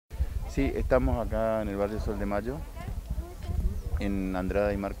Sí, estamos acá en el barrio Sol de Mayo, en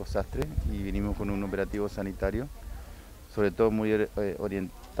Andrada y Marcos Sastre, y vinimos con un operativo sanitario, sobre todo muy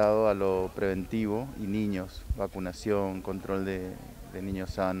orientado a lo preventivo y niños, vacunación, control de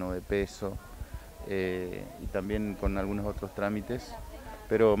niños sanos, de peso, y también con algunos otros trámites,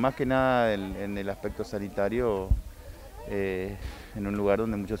 pero más que nada en el aspecto sanitario, en un lugar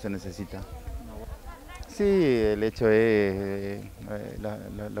donde mucho se necesita. Sí, el hecho es,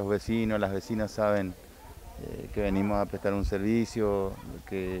 los vecinos, las vecinas saben que venimos a prestar un servicio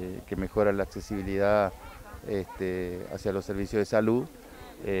que mejora la accesibilidad hacia los servicios de salud,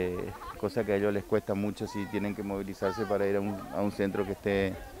 cosa que a ellos les cuesta mucho si tienen que movilizarse para ir a un centro que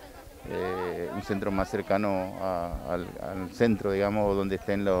esté, un centro más cercano al centro, digamos, o donde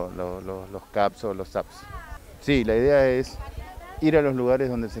estén los CAPS o los SAPS. Sí, la idea es ir a los lugares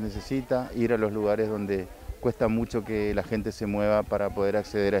donde se necesita, ir a los lugares donde cuesta mucho que la gente se mueva para poder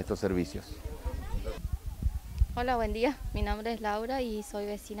acceder a estos servicios. Hola, buen día. Mi nombre es Laura y soy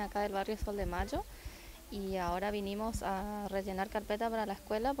vecina acá del barrio Sol de Mayo. Y ahora vinimos a rellenar carpeta para la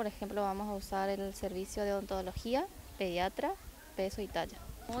escuela. Por ejemplo, vamos a usar el servicio de odontología, pediatra, peso y talla.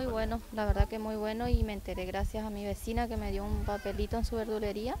 Muy bueno, la verdad que muy bueno, y me enteré gracias a mi vecina que me dio un papelito en su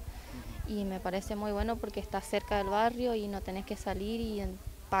verdulería y me parece muy bueno porque está cerca del barrio y no tenés que salir y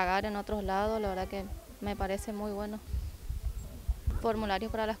pagar en otros lados. La verdad que me parece muy bueno.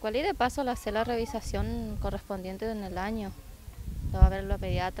 Formularios para la escuela y de paso le hace la revisación correspondiente en el año. Le va a ver la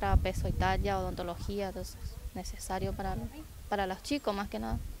pediatra, peso y talla, odontología, entonces necesario para los chicos más que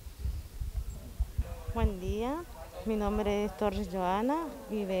nada. Buen día, mi nombre es Torres Joana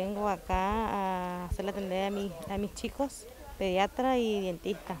y vengo acá a hacer la atendida a mis chicos, pediatra y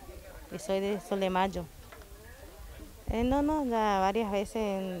dentista, y soy de Sol de Mayo. No, ya varias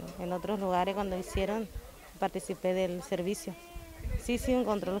veces en otros lugares cuando hicieron participé del servicio. Sí, un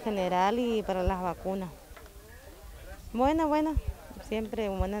control general y para las vacunas. Bueno, siempre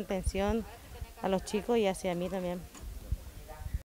buena atención a los chicos y hacia mí también.